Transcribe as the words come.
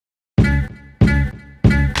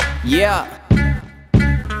Yeah,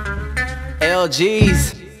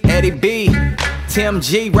 LG's, Eddie B, Tim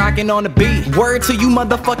G, rockin' on the beat. Word to you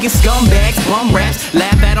motherfucking scumbags, bum raps.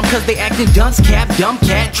 Laugh at them cause they actin' dunce cap, dumb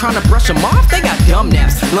cat. Tryna brush them off, they got dumb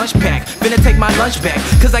naps. Lunch pack, finna take my lunch back,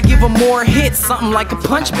 cause I give them more hits, something like a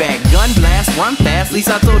punch bag. Gun blast, run fast, least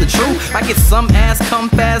I told the truth. I get some ass, come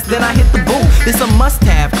fast, then I hit the boot. This a must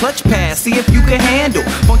have, clutch pass, see if you can handle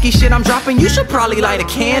funky shit I'm dropping, you should probably light a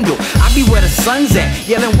candle. I be where the sun's at,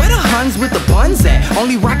 yelling where the Huns with the buns at.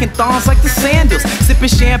 Only rockin' thongs like the sandals, sipping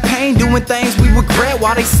champagne, doing things we regret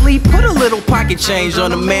while they sleep. Put a little pocket change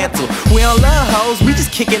on the mantle. We don't love hoes, we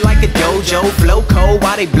just kick it like a dojo. Flow cold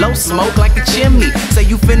while they blow smoke like a chimney. Say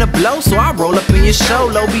you finna blow, so I roll up in your show.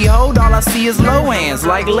 Lo behold, all I see is low hands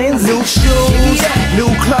like Lindsay. New shoes, new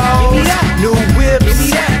clothes, new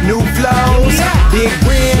whips, new flows, big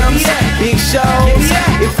rims, big shows.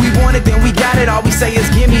 If we want it, then we got it. All we say is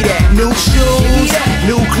give me that. New shoes,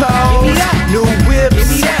 new clothes, new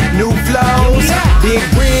whips, new flows, big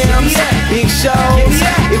rims, big shows.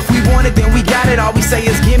 If we want it, then we got it. All we say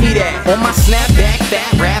is give me that. On my snapback,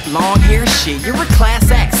 fat rap, long hair shit. You're a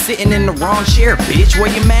class act, sitting in the wrong chair, bitch.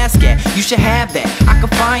 Where your mask at? You should have that. I can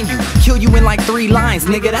find you, kill you in like 3 lines,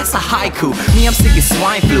 nigga. That's a haiku. Me, I'm sick of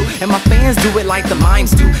swine flu, and my fans do it like the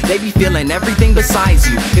mimes do. They be feeling everything besides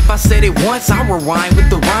you. If I said it once, I'll rewind with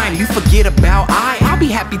the rhyme. You forget about I'll be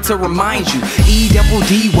happy to remind you.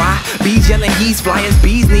 E-double-D-Y, B gelling, he's fly as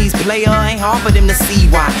bees knees. Player ain't hard for them to see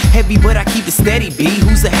why. Heavy, but I keep it steady, B.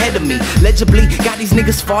 Who's ahead of me? Legibly, got these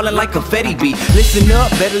niggas falling like confetti, B. Listen up,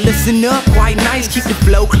 better listen up, quite nice. Keep the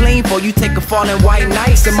flow clean before you take a falling white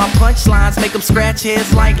nice. And my punchlines make them scratch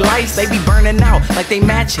heads like lights. They be burning out like they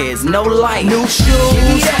match heads, no light. New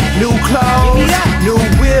shoes, new clothes, new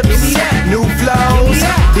whips, new flows,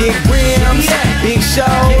 big rims, big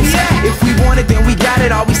shows. If we want it, then we got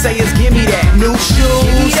it. All we say is give me that. New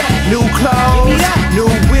shoes, new clothes, new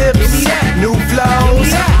whips, new flows,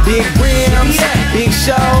 big rims, big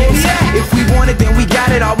shows. If we want it, then we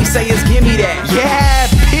got it. All we say is give me that. Yeah.